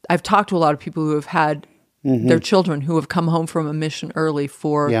 I've talked to a lot of people who have had their children who have come home from a mission early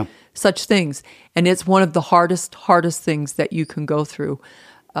for such things. And it's one of the hardest things that you can go through.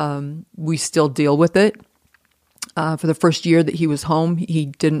 We still deal with it. For the first year that he was home, he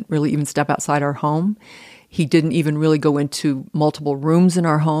didn't really even step outside our home. He didn't even really go into multiple rooms in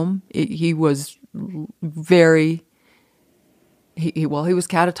our home. He was very... He was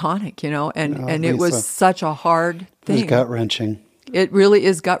catatonic, and it was such a hard thing. It was gut-wrenching. It really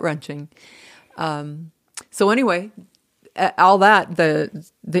is gut-wrenching. So anyway, all that, the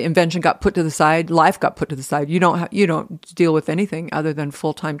invention got put to the side, life got put to the side. You don't deal with anything other than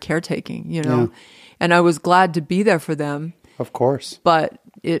full-time caretaking, Yeah. And I was glad to be there for them. Of course. But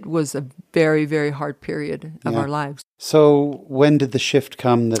it was a very, very hard period of our lives. So when did the shift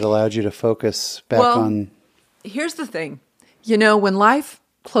come that allowed you to focus back on... Here's the thing. When life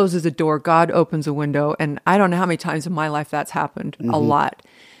closes a door, God opens a window. And I don't know how many times in my life that's happened, a lot.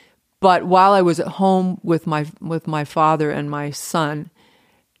 But while I was at home with my father and my son,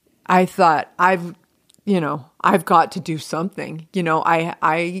 I thought, I've got to do something,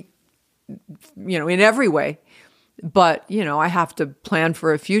 I in every way. But, I have to plan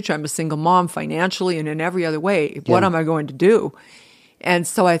for a future. I'm a single mom financially and in every other way. What am I going to do? And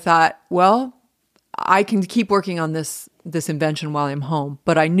so I thought, well, I can keep working on this invention while I'm home,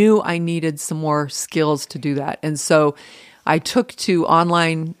 but I knew I needed some more skills to do that. And so I took 2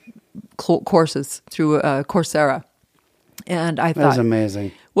 online courses through Coursera. And I thought... That was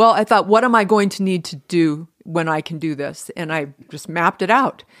amazing. Well, I thought, what am I going to need to do when I can do this? And I just mapped it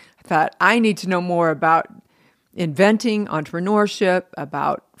out. I thought, I need to know more about inventing, entrepreneurship,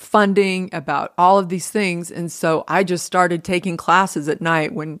 about funding, about all of these things. And so I just started taking classes at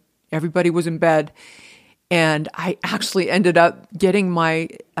night when everybody was in bed. And I actually ended up getting my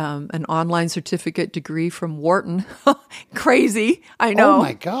an online certificate degree from Wharton. Crazy, I know. Oh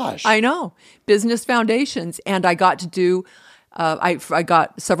my gosh. I know. Business Foundations. And I got to do, I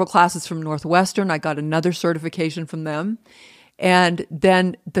got several classes from Northwestern. I got another certification from them. And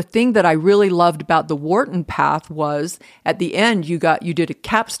then the thing that I really loved about the Wharton path was at the end, you did a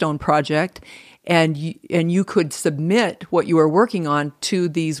capstone project, and you could submit what you were working on to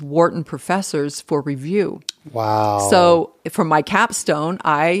these Wharton professors for review. Wow. So for my capstone,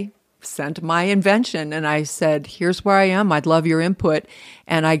 I sent my invention and I said, here's where I am. I'd love your input.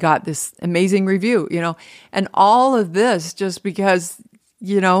 And I got this amazing review, and all of this just because,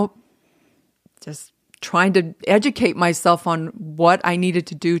 just trying to educate myself on what I needed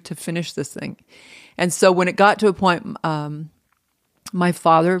to do to finish this thing. And so when it got to a point, my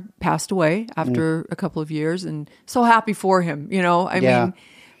father passed away after a couple of years, and so happy for him. I mean,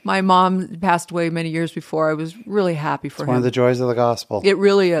 My mom passed away many years before. I was really happy for him. One of the joys of the gospel. It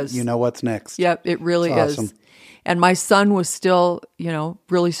really is. You know what's next. Yep, it really It's is. awesome. And my son was still,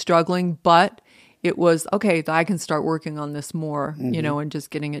 really struggling, but it was, okay, I can start working on this more, and just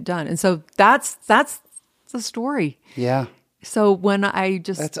getting it done. And so that's the story. Yeah. So when I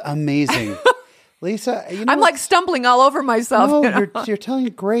just... That's amazing. Lisa, I'm like stumbling all over myself. No, you're telling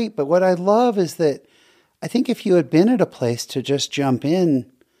it great. But what I love is that I think if you had been at a place to just jump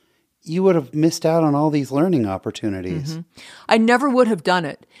in, you would have missed out on all these learning opportunities. Mm-hmm. I never would have done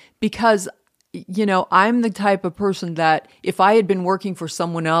it because, I'm the type of person that if I had been working for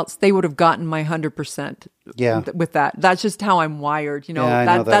someone else, they would have gotten my 100% with that. That's just how I'm wired. Yeah,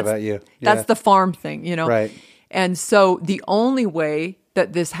 I know that about you. That's Yeah. the farm thing, Right. And so the only way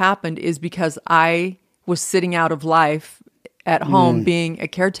that this happened is because I was sitting out of life at home being a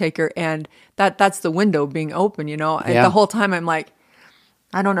caretaker, and that's the window being open, And the whole time I'm like,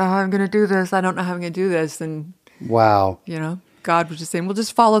 I don't know how I'm going to do this. I don't know how I'm going to do this. And, Wow. God was just saying, well,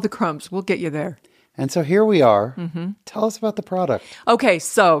 just follow the crumbs. We'll get you there. And so here we are. Tell us about the product. Okay,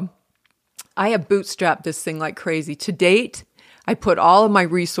 so I have bootstrapped this thing like crazy. To date, I put all of my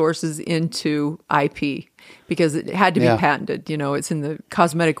resources into IP because it had to be patented. It's in the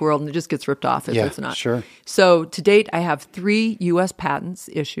cosmetic world and it just gets ripped off if it's not. Sure. So to date, I have 3 U.S. patents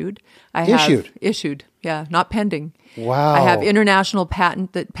issued. Issued, yeah, not pending. Wow. I have international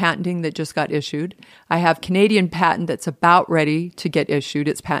patenting that just got issued. I have Canadian patent that's about ready to get issued.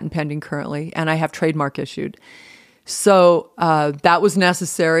 It's patent pending currently. And I have trademark issued. So that was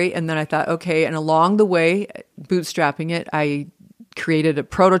necessary. And then I thought, okay, and along the way, bootstrapping it, I created a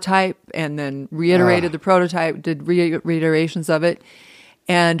prototype and then reiterated the prototype, did reiterations of it,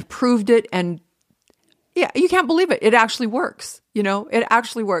 and proved it. And yeah, you can't believe it. It actually works. It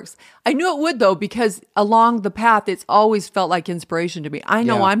actually works. I knew it would, though, because along the path, it's always felt like inspiration to me. I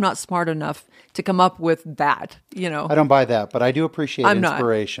know I'm not smart enough to come up with that, I don't buy that, but I do appreciate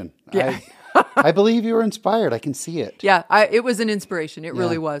inspiration. Yeah. I believe you were inspired. I can see it. Yeah, it was an inspiration. It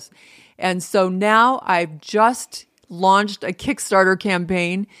really was. And so now I've just launched a Kickstarter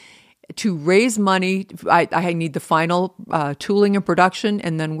campaign to raise money. I need the final tooling and production,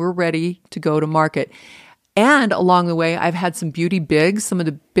 and then we're ready to go to market. And along the way, I've had some beauty bigs, some of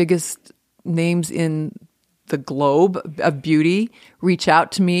the biggest names in the globe of beauty, reach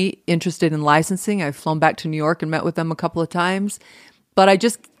out to me interested in licensing. I've flown back to New York and met with them a couple of times. But I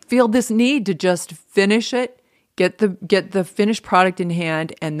just feel this need to just finish it, get the finished product in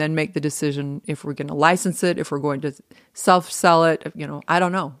hand, and then make the decision if we're going to license it, if we're going to self-sell it. I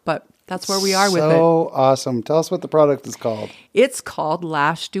don't know, but that's where we are with it. So awesome. Tell us what the product is called. It's called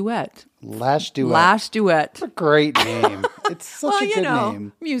Lash Duet. Lash Duet. Lash Duet. That's a great name. It's such a good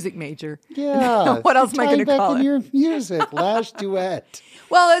name. Music major. Yeah. What else am I going to call it? Your music, Lash Duet.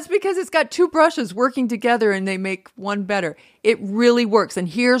 Well, it's because it's got 2 brushes working together and they make one better. It really works. And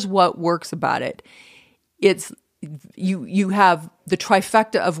here's what works about it. It's you have the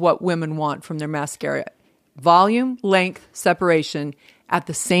trifecta of what women want from their mascara. Volume, length, separation at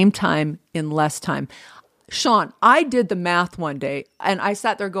the same time in less time. Sean, I did the math one day and I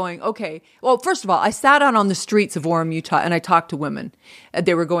sat there going, okay, well, first of all, I sat out on the streets of Orem, Utah, and I talked to women.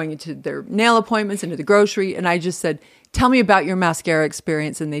 They were going into their nail appointments, into the grocery, and I just said, tell me about your mascara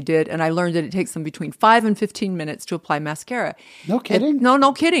experience. And they did. And I learned that it takes them between 5 and 15 minutes to apply mascara. No kidding?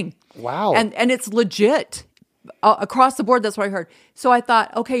 No kidding. Wow. And it's legit. Across the board, that's what I heard. So I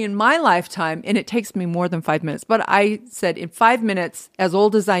thought, okay, in my lifetime, and it takes me more than 5 minutes, but I said in 5 minutes, as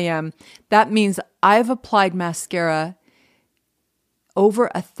old as I am, that means I've applied mascara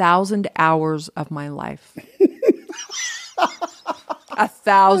over 1,000 hours of my life.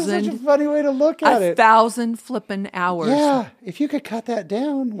 1,000. That's such a funny way to look at it. 1,000 flippin' hours. Yeah. If you could cut that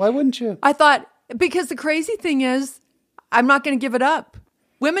down, why wouldn't you? I thought, because the crazy thing is, I'm not going to give it up.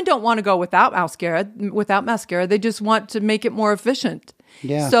 Women don't want to go without mascara. They just want to make it more efficient.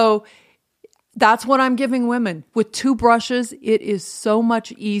 Yeah. So that's what I'm giving women. With 2 brushes, it is so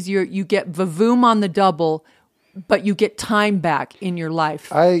much easier. You get vavoom on the double, but you get time back in your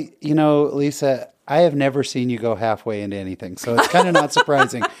life. Lisa, I have never seen you go halfway into anything, so it's kind of not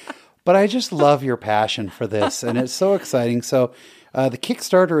surprising. But I just love your passion for this, and it's so exciting. So the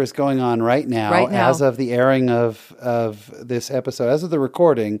Kickstarter is going on right now. As of the airing of this episode, as of the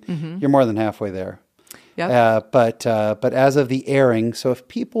recording, you're more than halfway there. Yep. But as of the airing, so if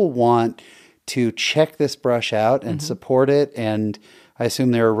people want to check this brush out and support it, and I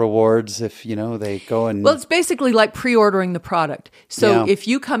assume there are rewards if, they go and... Well, it's basically like pre-ordering the product. So if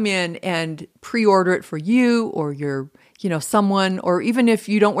you come in and pre-order it for you or your, someone, or even if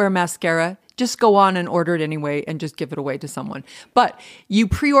you don't wear mascara, just go on and order it anyway and just give it away to someone. But you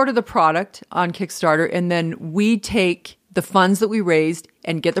pre-order the product on Kickstarter, and then we take the funds that we raised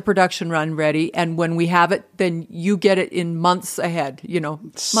and get the production run ready. And when we have it, then you get it in months ahead,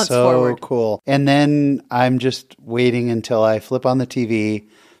 months forward. So cool. And then I'm just waiting until I flip on the TV,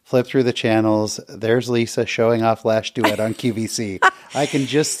 flip through the channels. There's Lisa showing off Lash Duet on QVC. I can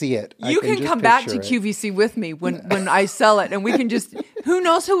just see it. You can come back to QVC with me when I sell it, and we can just, who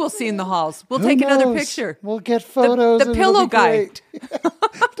knows who we'll see in the halls. We'll take another picture. We'll get photos. The pillow guy.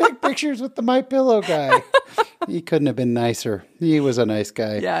 Take pictures with the My Pillow guy. He couldn't have been nicer. He was a nice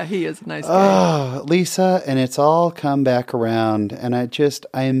guy. Yeah, he is a nice guy. Oh, Lisa, and it's all come back around. And I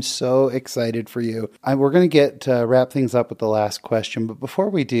am so excited for you. We're going to get wrap things up with the last question. But before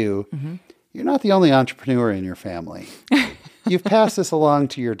we do, you're not the only entrepreneur in your family. You've passed this along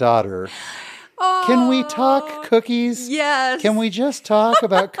to your daughter. Oh, can we talk cookies? Yes. Can we just talk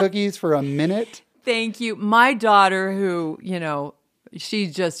about cookies for a minute? Thank you. My daughter, who, she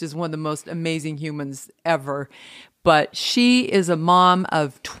just is one of the most amazing humans ever. But she is a mom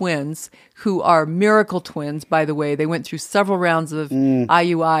of twins who are miracle twins, by the way. They went through several rounds of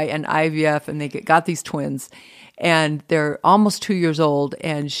IUI and IVF, and they got these twins. And they're almost 2 years old.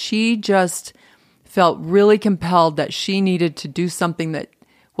 And she just felt really compelled that she needed to do something that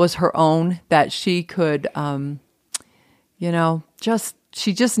was her own, that she could,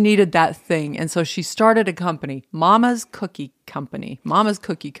 she just needed that thing. And so she started a company, Mama's Cookie Company, Mama's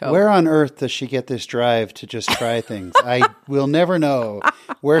Cookie Co. Where on earth does she get this drive to just try things? I will never know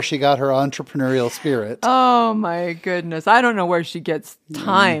where she got her entrepreneurial spirit. Oh my goodness. I don't know where she gets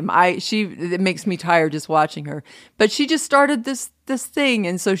time. It makes me tired just watching her. But she just started this thing.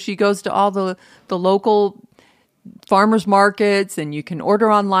 And so she goes to all the local farmers markets, and you can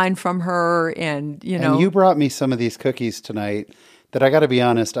order online from her. And you brought me some of these cookies tonight that I got to be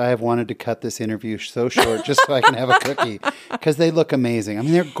honest, I have wanted to cut this interview so short just so I can have a cookie, because they look amazing. I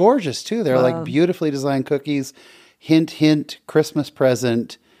mean, they're gorgeous too. They're like beautifully designed cookies. Hint, hint, Christmas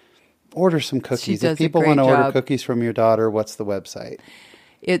present. Order some cookies. If people want to order cookies from your daughter, what's the website?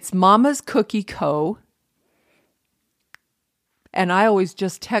 It's Mama's Cookie Co. And I always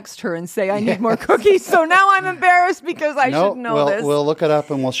just text her and say, I need more cookies. So now I'm embarrassed because I should know this. We'll look it up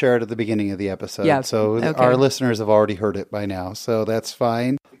and we'll share it at the beginning of the episode. Yeah, so our listeners have already heard it by now. So that's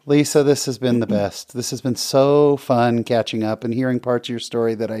fine. Lisa, this has been the best. This has been so fun catching up and hearing parts of your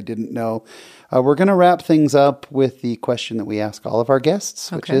story that I didn't know. We're going to wrap things up with the question that we ask all of our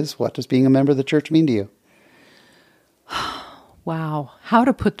guests, which is, what does being a member of the church mean to you? Wow. How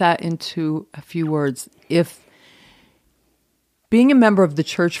to put that into a few words. If being a member of the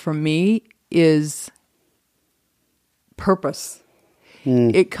church for me is purpose.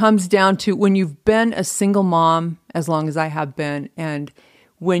 It comes down to when you've been a single mom, as long as I have been, and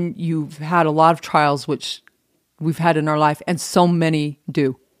when you've had a lot of trials, which we've had in our life, and so many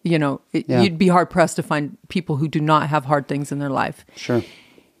do. You'd be hard-pressed to find people who do not have hard things in their life. Sure.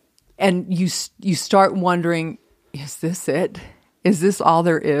 And you start wondering, is this it? Is this all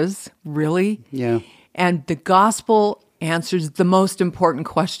there is? Really? Yeah. And the gospel answers the most important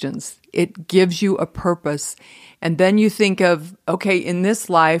questions. It gives you a purpose. And then you think of, okay, in this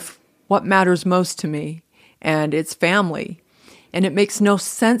life, what matters most to me? And it's family. And it makes no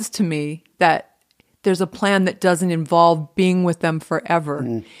sense to me that there's a plan that doesn't involve being with them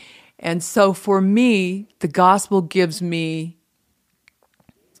forever. And so for me, the gospel gives me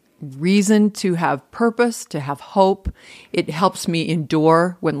reason to have purpose, to have hope. It helps me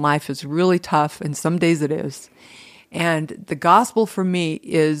endure when life is really tough, and some days it is. And the gospel for me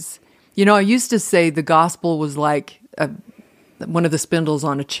is, I used to say the gospel was like one of the spindles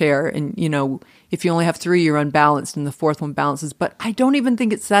on a chair. And, if you only have 3, you're unbalanced and the fourth one balances. But I don't even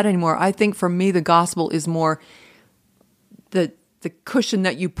think it's that anymore. I think for me, the gospel is more the cushion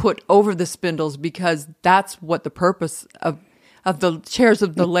that you put over the spindles, because that's what the purpose of the chairs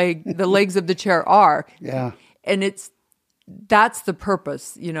of the legs of the chair are. Yeah. And that's the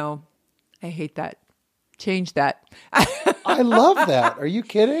purpose, I hate that. Change that. I love that. Are you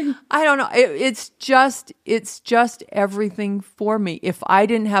kidding? I don't know. It's just everything for me. If I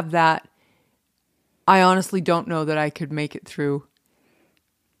didn't have that, I honestly don't know that I could make it through.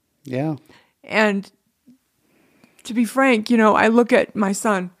 Yeah. And to be frank, I look at my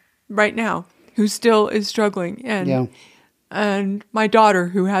son right now, who still is struggling, and my daughter,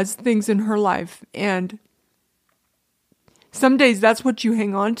 who has things in her life, and some days that's what you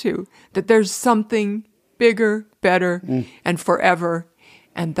hang on to, that there's something bigger, better, and forever.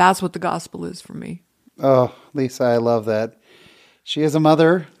 And that's what the gospel is for me. Oh, Lisa, I love that. She is a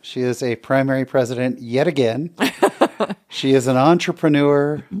mother. She is a primary president yet again. She is an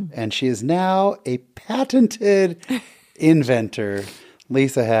entrepreneur, and she is now a patented inventor.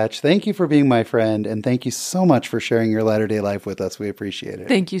 Lisa Hatch, thank you for being my friend, and thank you so much for sharing your latter-day life with us. We appreciate it.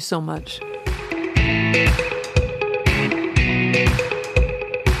 Thank you so much.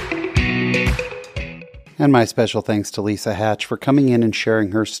 And my special thanks to Lisa Hatch for coming in and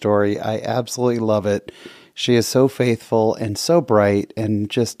sharing her story. I absolutely love it. She is so faithful and so bright and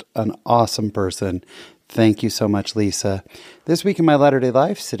just an awesome person. Thank you so much, Lisa. This week in my latter-day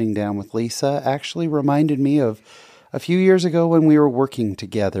life, sitting down with Lisa actually reminded me of a few years ago when we were working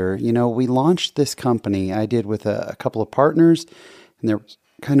together. You know, we launched this company I did with a couple of partners, and there was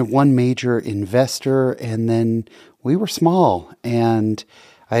kind of one major investor, and then we were small. And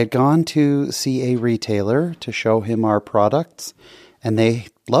I had gone to see a retailer to show him our products, and they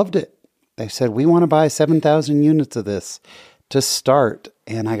loved it. They said, we want to buy 7,000 units of this to start.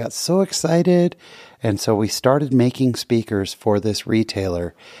 And I got so excited. And so we started making speakers for this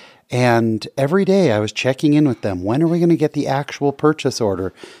retailer. And every day I was checking in with them. When are we going to get the actual purchase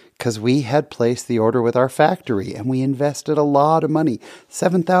order? Because we had placed the order with our factory and we invested a lot of money.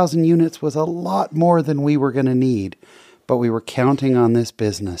 7,000 units was a lot more than we were going to need, but we were counting on this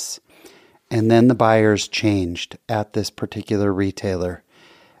business. And then the buyers changed at this particular retailer.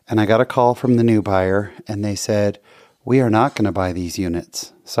 And I got a call from the new buyer and they said, we are not going to buy these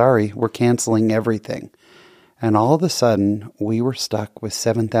units. Sorry, we're canceling everything. And all of a sudden, we were stuck with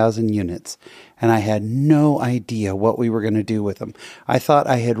 7,000 units, and I had no idea what we were going to do with them. I thought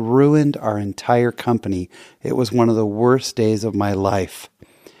I had ruined our entire company. It was one of the worst days of my life.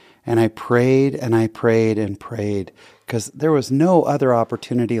 And I prayed and I prayed and prayed because there was no other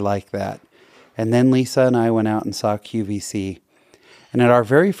opportunity like that. And then Lisa and I went out and saw QVC. And at our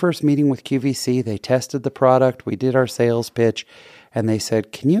very first meeting with QVC, they tested the product. We did our sales pitch, and they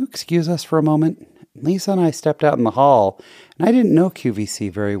said, can you excuse us for a moment? Lisa and I stepped out in the hall, and I didn't know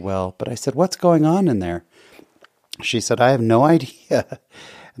QVC very well, but I said, what's going on in there? She said, I have no idea.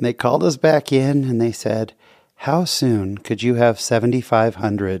 And they called us back in, and they said, how soon could you have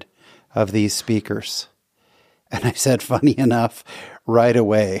 7,500 of these speakers? And I said, funny enough, right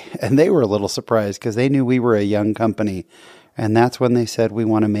away. And they were a little surprised because they knew we were a young company. And that's when they said, we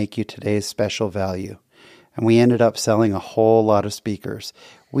want to make you today's special value. And we ended up selling a whole lot of speakers.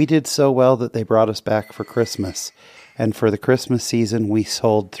 We did so well that they brought us back for Christmas. And for the Christmas season, we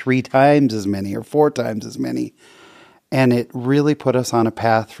sold 3 times as many or 4 times as many. And it really put us on a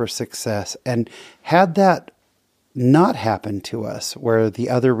path for success. And had that not happened to us, where the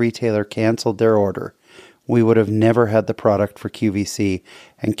other retailer canceled their order, we would have never had the product for QVC.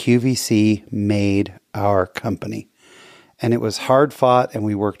 And QVC made our company. And it was hard fought, and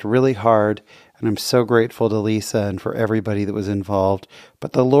we worked really hard. And I'm so grateful to Lisa and for everybody that was involved.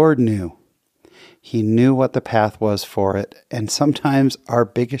 But the Lord knew. He knew what the path was for it. And sometimes our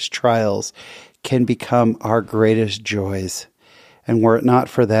biggest trials can become our greatest joys. And were it not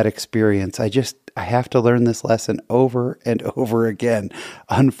for that experience, I have to learn this lesson over and over again.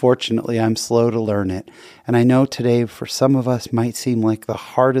 Unfortunately, I'm slow to learn it. And I know today for some of us might seem like the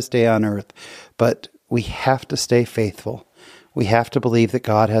hardest day on earth, but we have to stay faithful. We have to believe that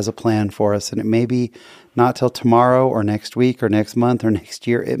God has a plan for us, and it may be not till tomorrow or next week or next month or next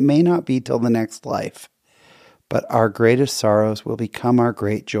year. It may not be till the next life, but our greatest sorrows will become our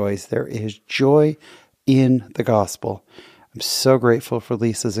great joys. There is joy in the gospel. I'm so grateful for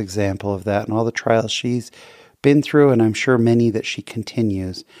Lisa's example of that and all the trials she's been through, and I'm sure many that she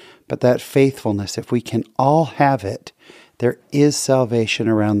continues. But that faithfulness, if we can all have it, there is salvation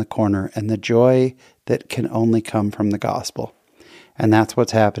around the corner and the joy that can only come from the gospel. And that's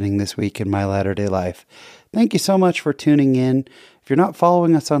what's happening this week in my latter-day life. Thank you so much for tuning in. If you're not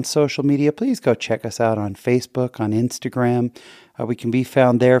following us on social media, please go check us out on Facebook, on Instagram. We can be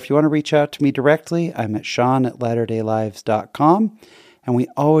found there. If you want to reach out to me directly, I'm at Sean@LatterdayLives.com. And we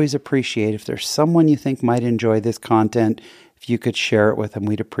always appreciate if there's someone you think might enjoy this content, if you could share it with them,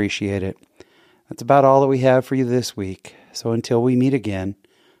 we'd appreciate it. That's about all that we have for you this week. So until we meet again,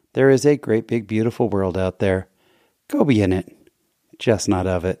 there is a great, big, beautiful world out there. Go be in it, just not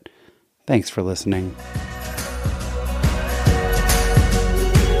of it. Thanks for listening.